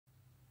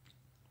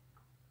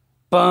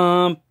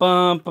bum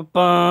bum ba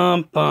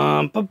bum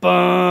bum ba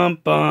bum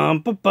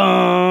bum ba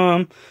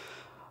bum.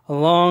 A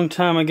long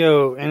time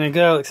ago, in a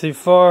galaxy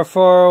far,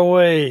 far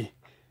away,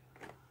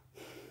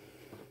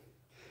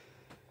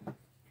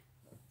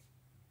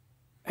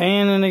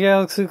 and in a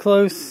galaxy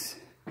close,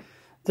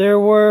 there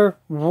were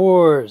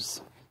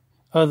wars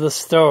of the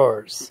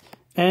stars,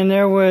 and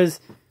there was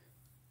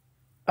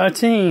a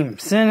team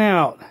sent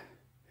out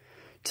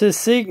to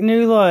seek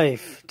new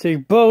life, to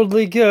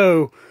boldly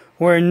go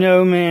where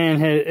no man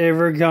had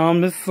ever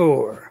gone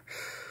before.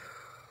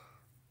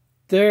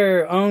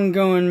 Their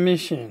ongoing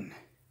mission: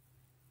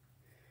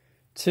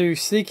 to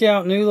seek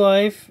out new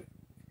life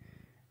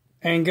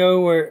and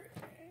go where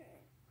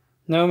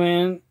no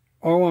man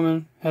or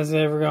woman has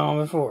ever gone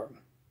before.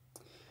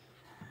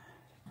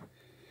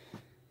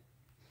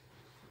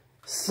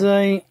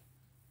 See,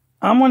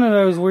 I'm one of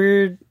those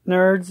weird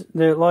nerds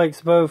that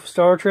likes both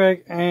Star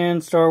Trek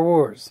and Star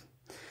Wars.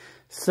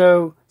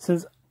 So,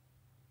 since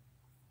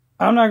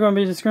I'm not going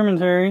to be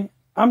discriminatory,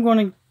 I'm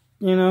going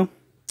to,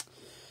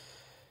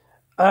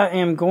 I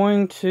am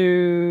going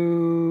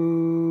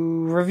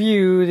to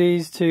review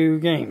these two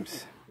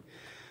games.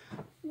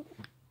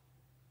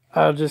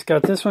 I just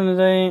got this one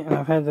today, and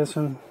I've had this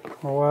one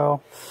for a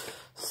while.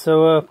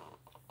 So,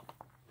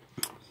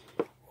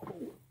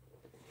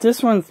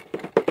 this one,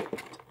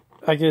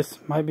 I guess,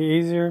 might be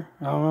easier.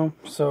 I don't know.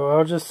 So,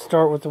 I'll just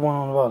start with the one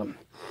on the bottom.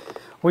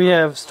 We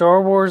have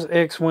Star Wars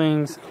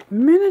X-Wings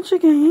miniature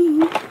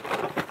game,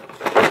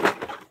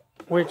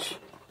 which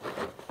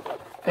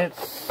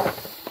it's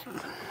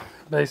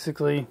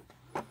basically,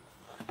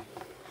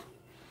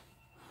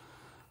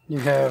 you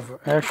have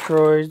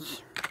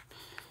asteroids,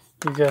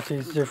 you got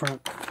these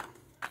different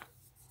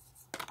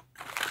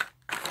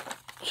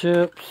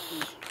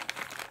ships,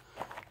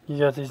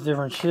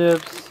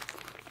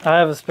 I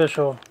have a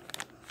special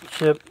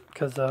ship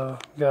because I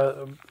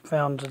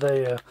found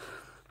today a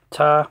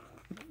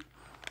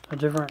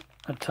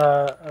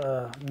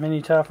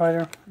mini TIE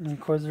fighter,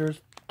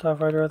 Inquisitor's TIE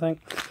fighter, I think,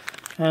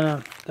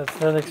 and that's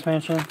that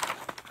expansion.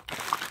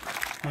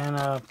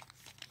 And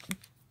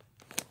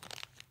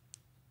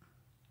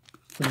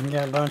you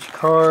got a bunch of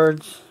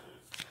cards,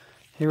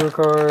 hero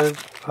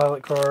cards,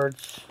 pilot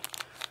cards,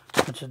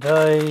 a bunch of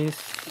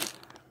dice,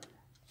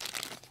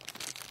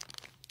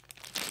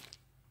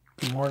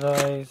 more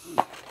dice.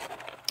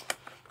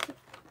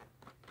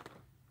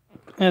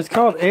 And it's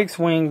called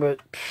X-Wing, but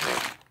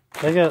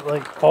they got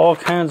like all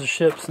kinds of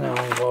ships now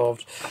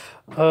involved.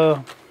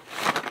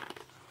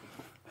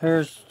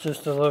 Here's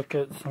just a look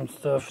at some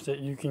stuff that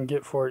you can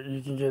get for it.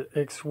 You can get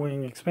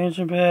X-Wing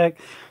expansion pack,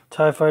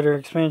 TIE Fighter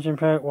expansion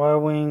pack,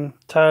 Y-Wing,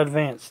 TIE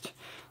Advanced.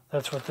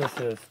 That's what this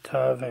is,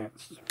 TIE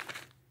Advanced.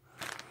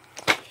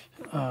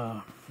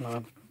 I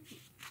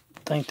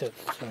think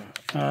that's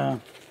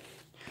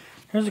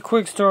here's a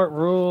quick start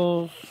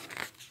rules.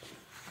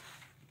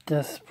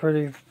 That's a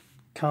pretty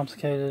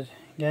complicated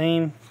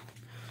game.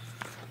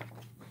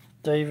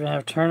 They even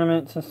have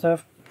tournaments and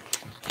stuff.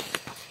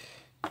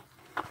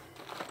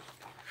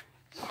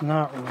 It's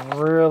not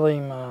really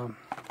my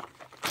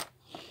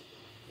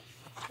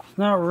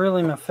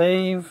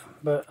fave,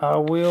 but I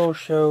will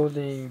show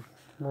the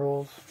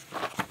rules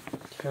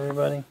to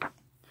everybody.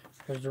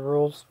 Here's the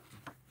rules.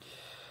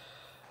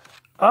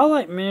 I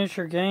like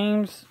miniature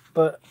games,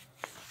 but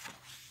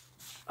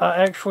I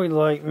actually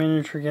like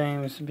miniature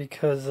games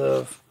because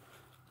of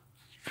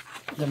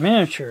the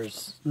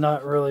miniatures,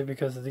 not really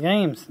because of the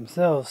games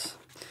themselves.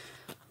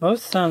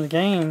 Most of the time the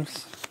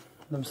games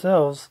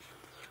themselves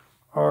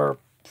are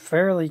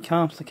fairly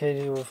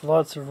complicated with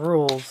lots of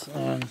rules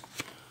and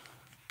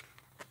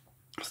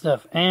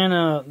stuff.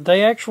 And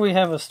they actually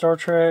have a Star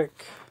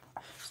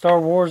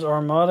Wars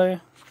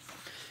Armada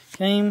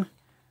game,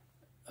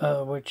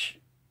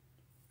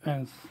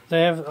 and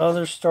they have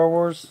other Star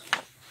Wars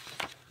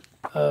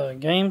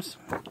games.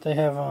 They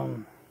have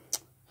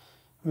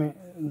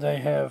they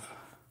have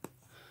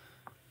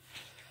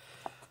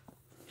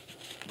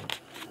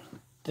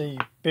the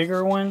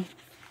bigger one.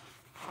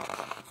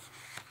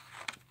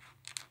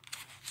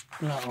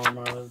 Not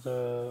Armada,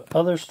 the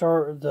other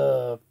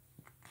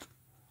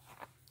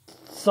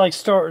it's like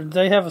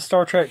they have a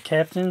Star Trek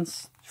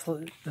Captains.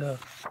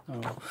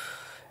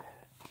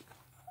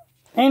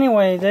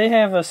 Anyway, they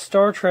have a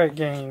Star Trek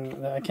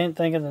game, I can't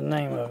think of the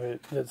name of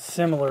it, that's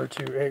similar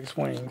to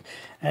X-Wing.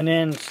 And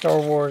then Star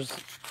Wars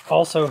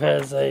also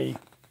has a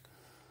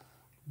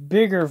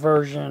bigger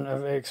version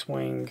of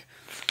X-Wing.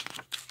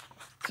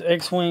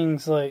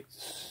 X-Wing's like,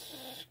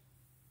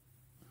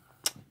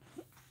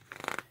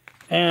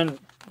 and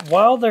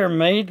while they're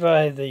made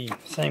by the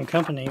same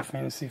company,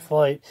 Fantasy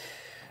Flight,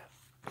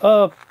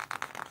 I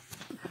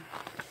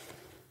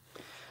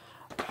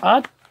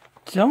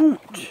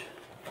don't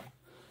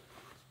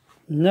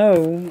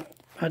know.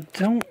 I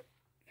don't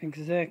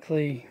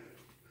exactly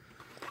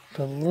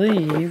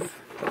believe.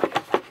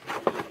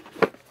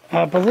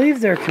 I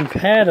believe they're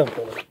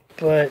compatible,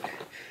 but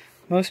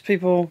most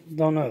people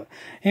don't know.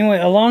 Anyway,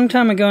 a long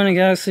time ago in a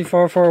galaxy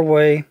far, far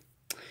away,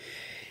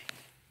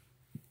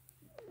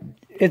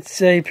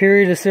 It's a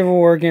period of civil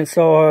war against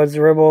all odds.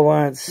 The Rebel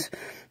Alliance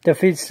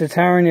defeats the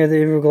tyranny of the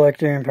evil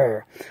Galactic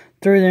Empire.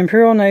 Through the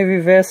Imperial Navy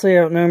vastly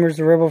outnumbers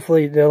the Rebel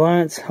fleet, the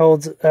Alliance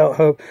holds out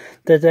hope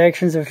that the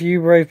actions of a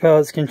few brave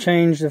pilots can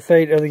change the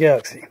fate of the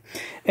galaxy.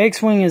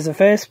 X-Wing is a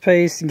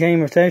fast-paced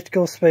game of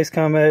tactical space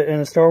combat in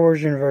the Star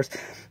Wars universe.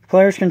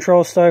 Players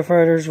control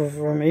starfighters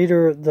from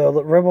either the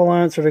Rebel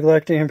Alliance or the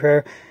Galactic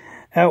Empire,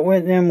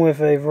 outwit them with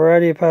a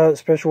variety of pilot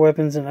special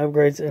weapons and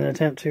upgrades in an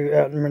attempt to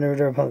outmaneuver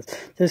their opponents.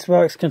 This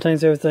box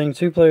contains everything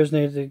 2 players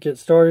need to get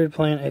started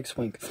playing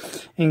X-Wing,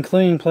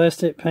 including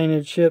plastic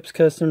painted ships,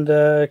 custom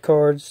die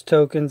cards,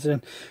 tokens,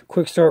 and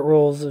quick start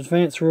rules.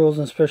 Advanced rules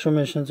and special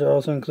missions are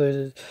also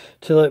included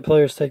to let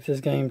players take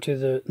this game to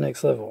the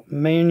next level.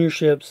 Man your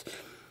ships,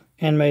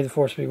 and may the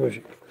Force be with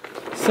you.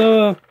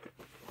 So,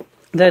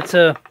 that's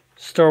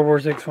Star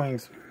Wars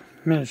X-Wings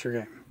miniature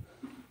game.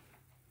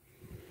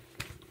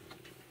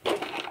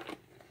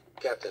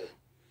 Captain,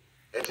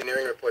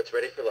 engineering reports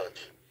ready for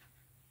launch.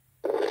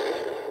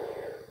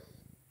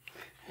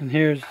 And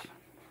here's...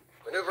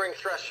 Maneuvering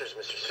thrusters,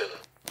 Mr. Sulu.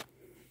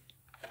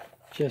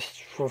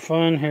 Just for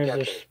fun, here's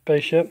Captain, a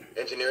spaceship.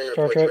 Engineering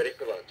Star reports Trek. ready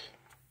for launch.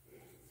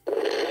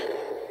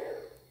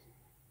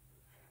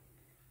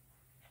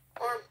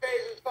 Arm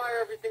phasers,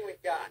 fire everything we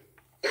got.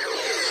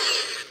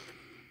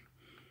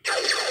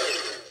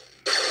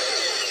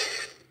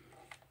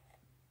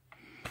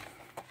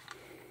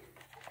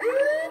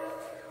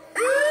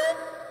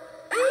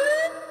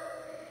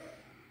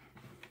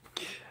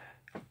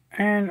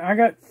 And I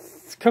got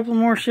a couple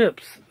more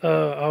ships.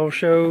 I'll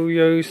show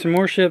you some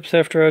more ships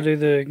after I do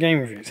the game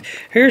reviews.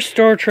 Here's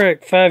Star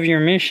Trek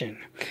 5-Year Mission.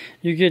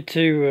 You get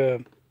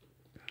to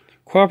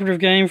cooperative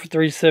game for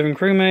 3 to 7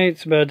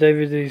 crewmates by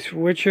David D.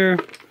 Switcher.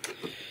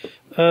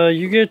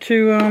 You get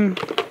to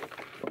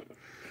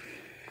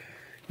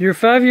your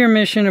 5-year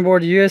mission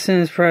aboard the U.S.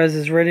 Enterprise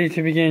is ready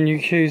to begin.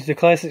 You choose the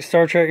classic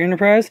Star Trek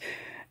Enterprise,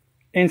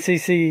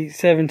 NCC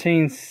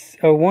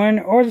 1701,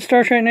 or the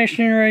Star Trek Next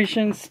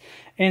Generation's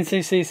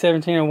NCC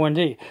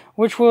 1701D.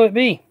 Which will it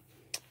be?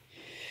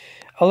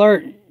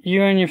 Alert!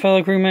 You and your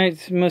fellow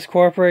crewmates must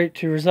cooperate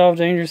to resolve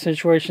dangerous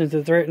situations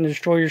that threaten to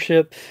destroy your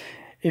ship.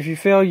 If you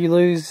fail, you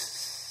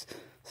lose.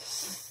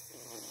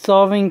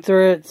 Solving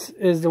threats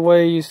is the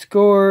way you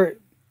score.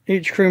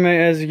 Each crewmate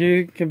has a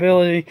unique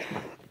ability.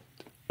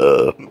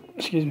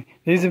 Excuse me.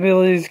 These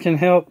abilities can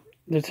help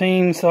the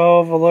team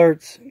solve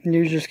alerts.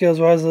 Use your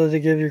skills wisely to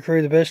give your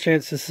crew the best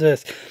chance of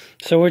success.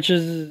 So which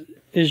is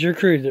your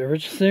crew, the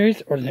original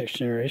series or the Next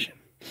Generation?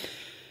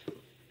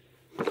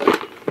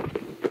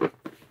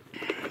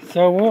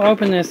 So we'll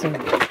open this and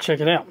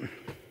check it out.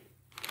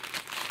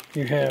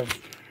 You have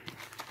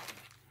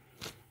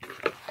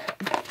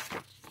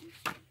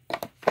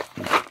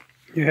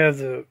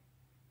the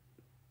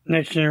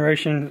Next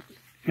Generation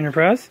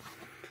Enterprise,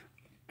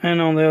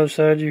 and on the other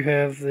side you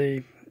have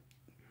the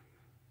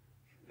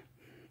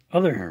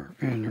other,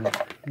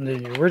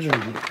 the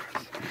original Enterprise.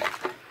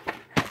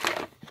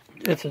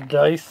 It's a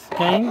dice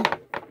game.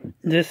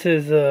 This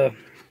is a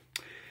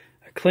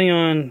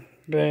Cleon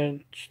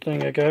badge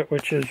thing I got,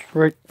 which is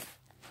right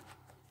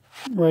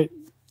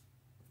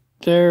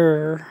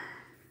there.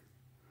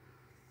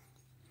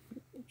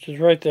 Which is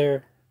right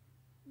there.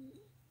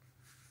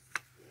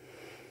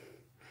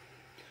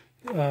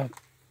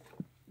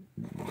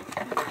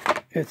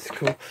 It's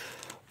cool.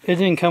 It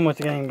didn't come with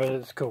the game, but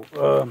it's cool.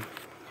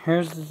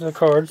 Here's the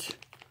cards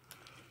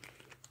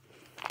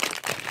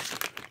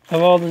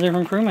of all the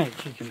different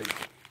crewmates you can be.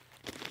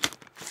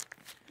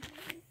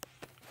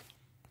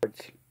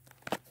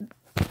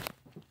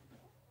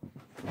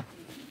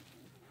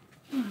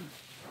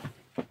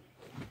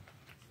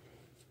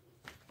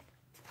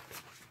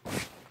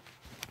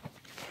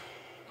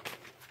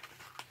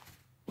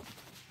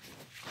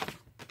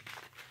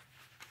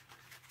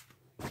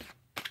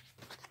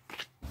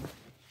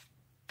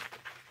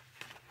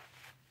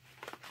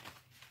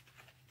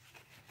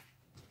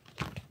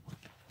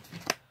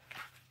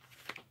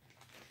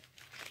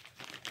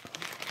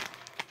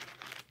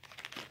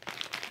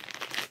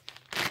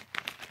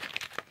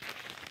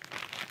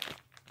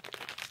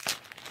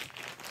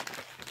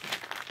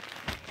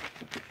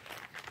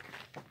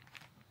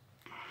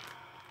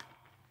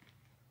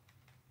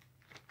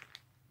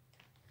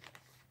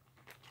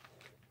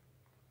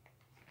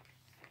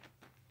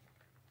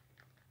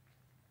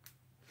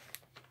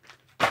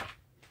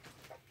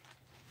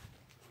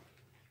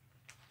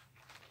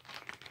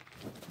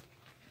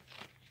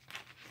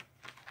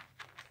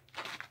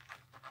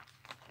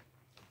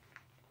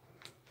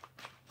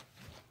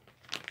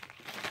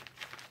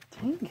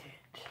 Dang it.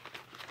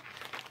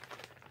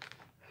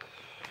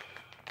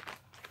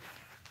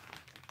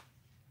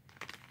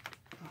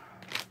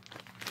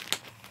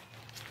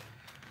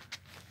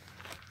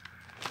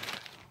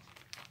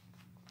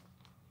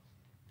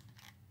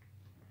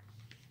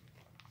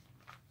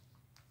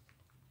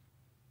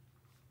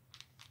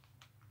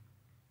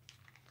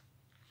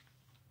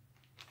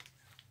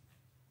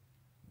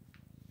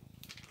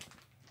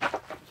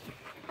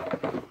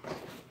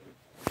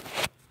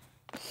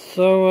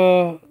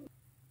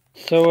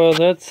 So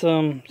that's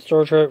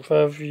Star Trek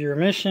 5-year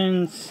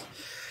missions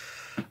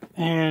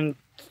and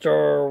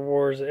Star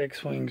Wars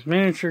X-Wings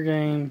miniature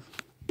game.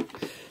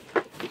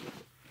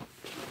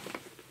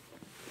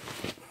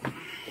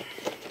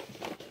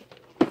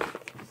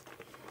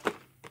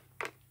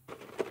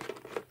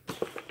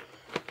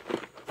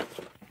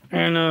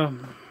 And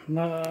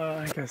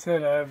like I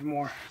said, I have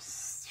more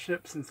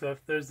ships and stuff.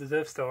 There's the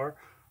Death Star,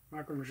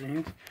 Micro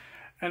Machines,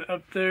 and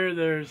up there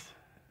there's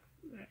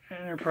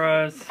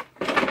Enterprise.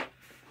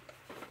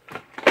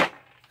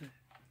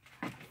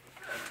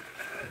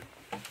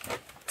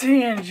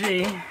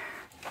 TNG.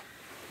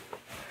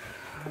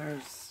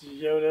 There's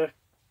Yoda,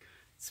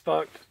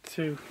 Spock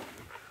 2.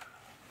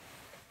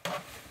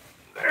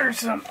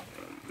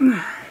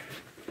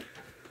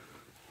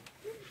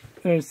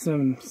 There's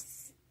some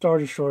Star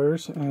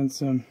Destroyers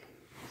and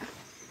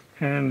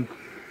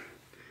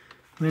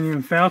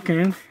Millennium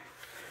Falcon,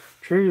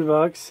 Tribute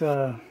Box.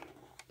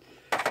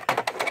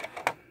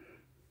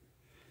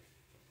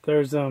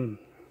 There's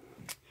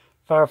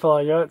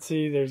Firefly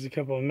Yahtzee. There's a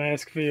couple of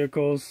mask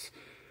vehicles.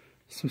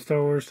 Some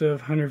Star Wars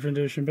stuff, 100th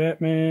edition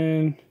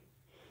Batman,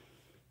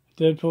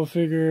 Deadpool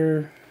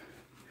figure,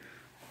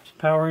 some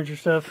Power Ranger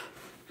stuff,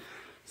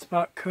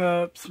 Spock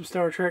cups, some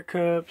Star Trek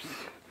cups,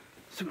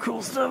 some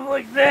cool stuff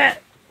like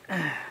that.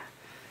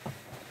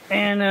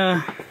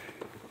 And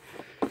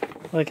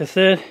like I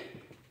said,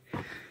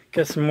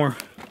 got some more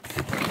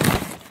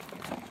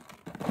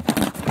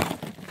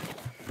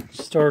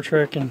Star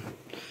Trek and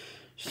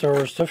Star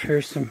Wars stuff.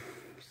 Here's some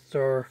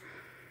Star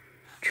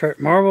Trek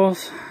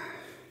marbles.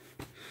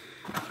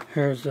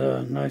 Here's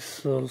a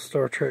nice little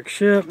Star Trek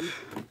ship.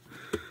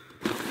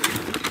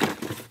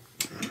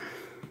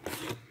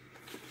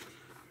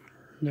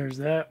 There's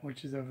that,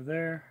 which is over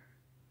there.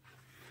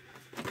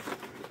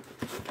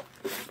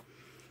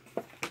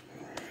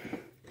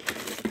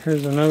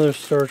 Here's another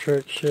Star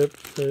Trek ship.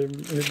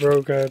 It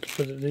broke. I had to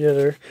put it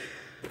together.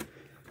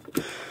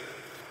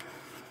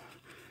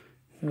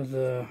 There's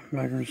a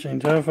Micro Machine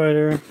TIE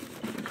Fighter.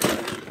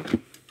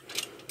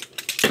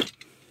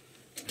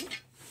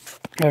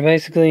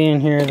 Basically in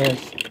here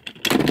there's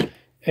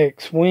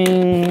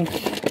X-Wings,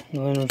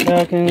 Millennium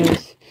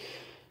Falcons,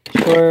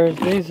 Squares.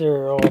 These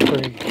are all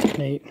pretty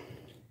neat.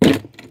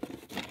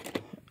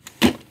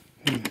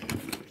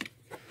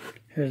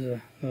 Here's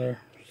another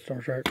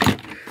Star Trek.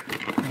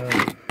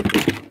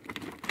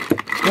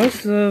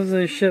 Most of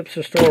the ships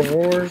are Star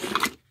Wars.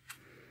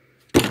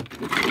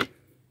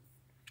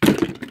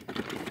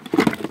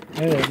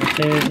 Hey, there's a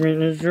Teenage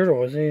Mutant Ninja Turtle.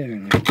 What's he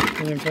in there?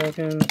 Millennium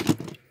Falcon.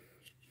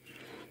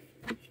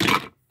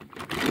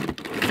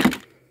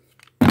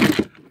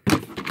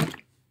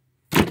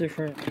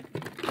 Different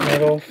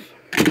metals.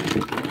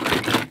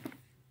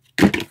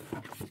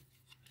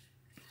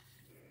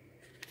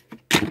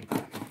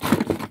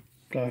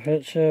 Got a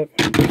hit ship.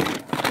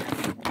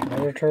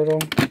 Another turtle.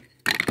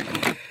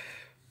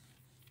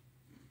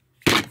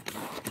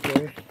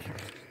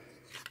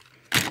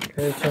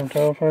 There's some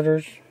TIE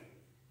fighters.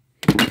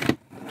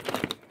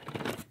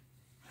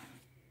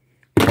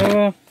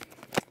 So,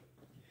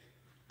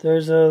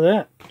 there's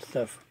that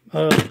stuff.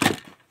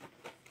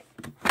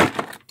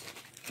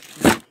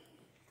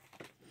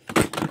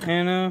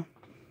 And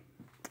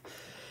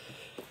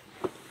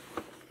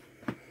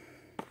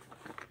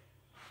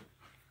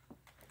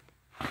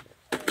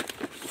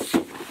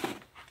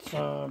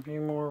so a few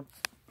more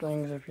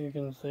things if you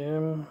can see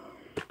them.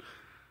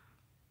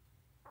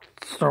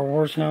 Star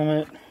Wars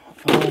helmet.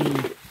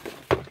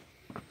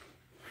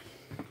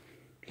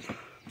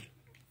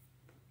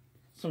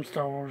 Some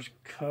Star Wars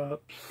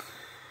cups.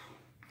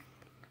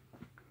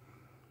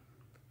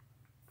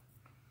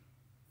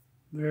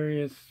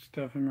 Various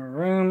stuff in my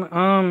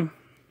room.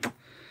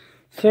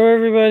 So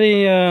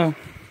everybody,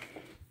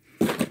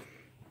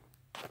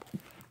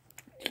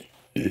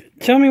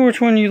 tell me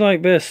which one you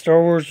like best,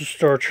 Star Wars or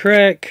Star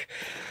Trek.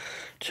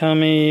 Tell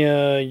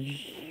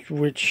me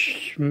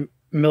which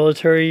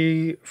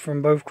military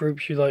from both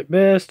groups you like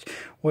best.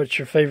 What's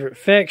your favorite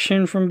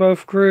faction from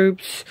both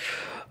groups.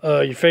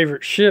 Your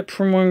favorite ship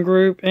from one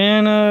group.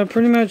 And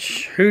pretty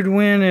much who'd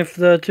win if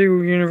the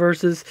two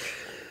universes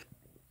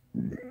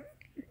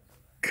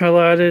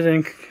collided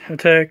and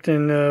attacked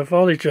and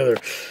fought each other.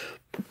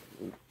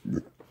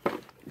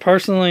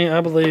 Personally,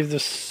 I believe the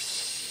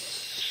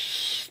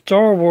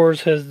Star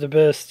Wars has the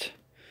best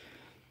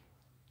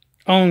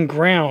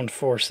on-ground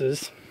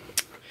forces.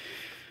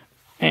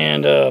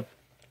 And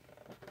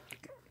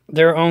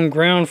their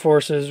on-ground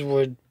forces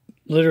would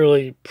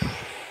literally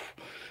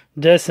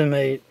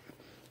decimate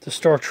the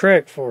Star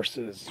Trek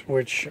forces,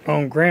 which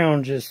on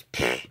ground just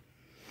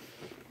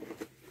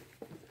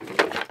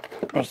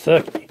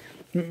suck.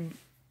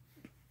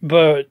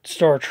 But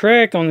Star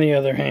Trek, on the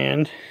other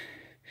hand,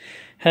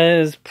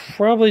 has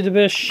probably the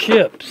best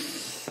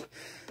ships,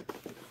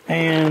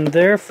 and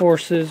their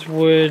forces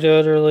would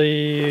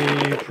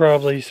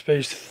probably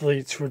space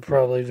fleets would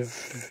probably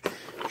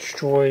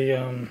destroy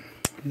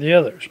the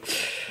others.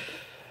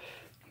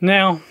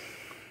 Now,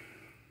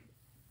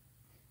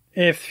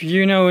 if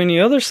you know any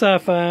other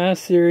sci-fi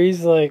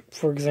series, like,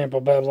 for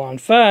example, Babylon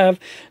 5,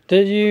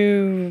 that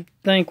you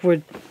think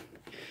would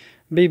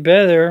be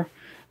better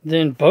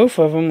than both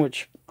of them,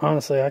 which,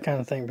 honestly, I kind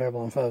of think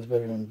Babylon 5 is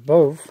better than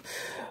both,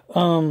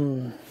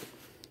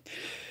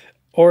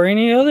 or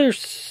any other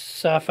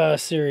sci-fi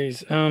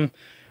series,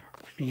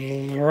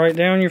 write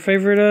down your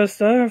favorite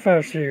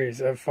sci-fi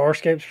series.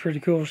 Farscape's a pretty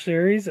cool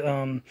series.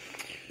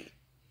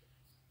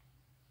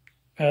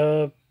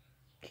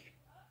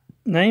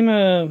 Name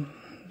a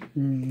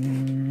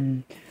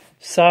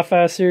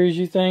sci-fi series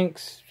you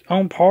think's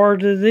on par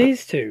to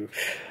these two.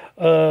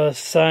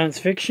 Science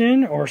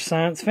fiction or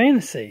science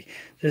fantasy.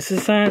 This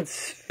is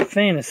science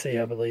fantasy,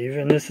 I believe,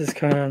 and this is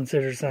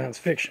considered science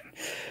fiction.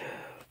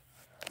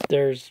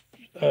 There's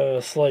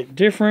a slight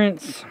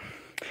difference.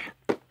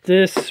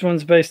 This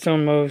one's based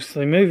on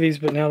mostly movies,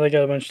 but now they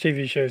got a bunch of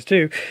TV shows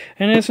too.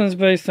 And this one's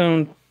based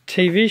on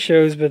TV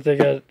shows, but they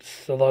got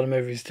a lot of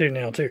movies too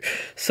now too.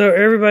 So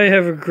everybody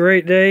have a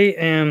great day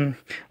and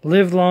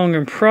live long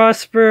and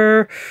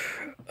prosper.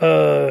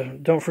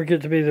 Don't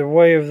forget to be the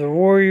way of the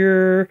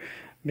warrior.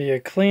 Be a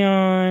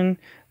Cleon.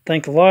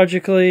 Think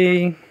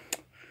logically.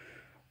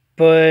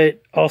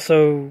 But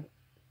also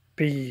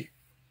be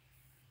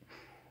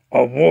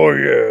a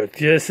warrior.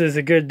 This is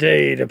a good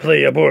day to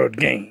play a board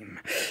game.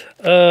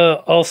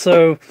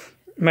 Also,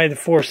 may the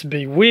force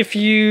be with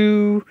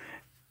you.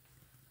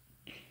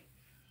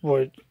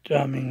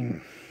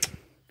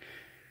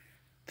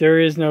 There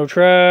is no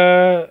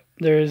try.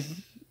 There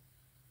is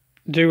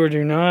do or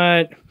do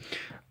not.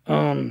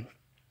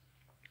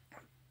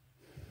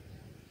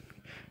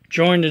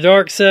 Join the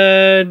dark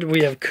side.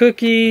 We have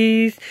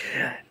cookies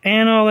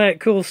and all that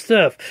cool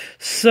stuff.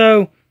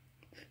 So,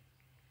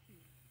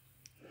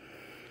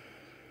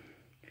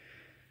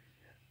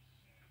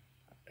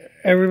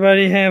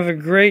 everybody have a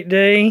great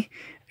day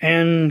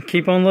and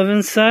keep on living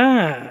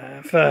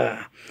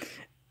sci-fi.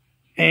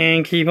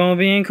 And keep on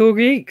being cool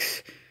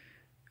geeks.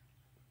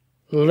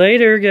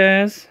 Later,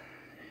 guys.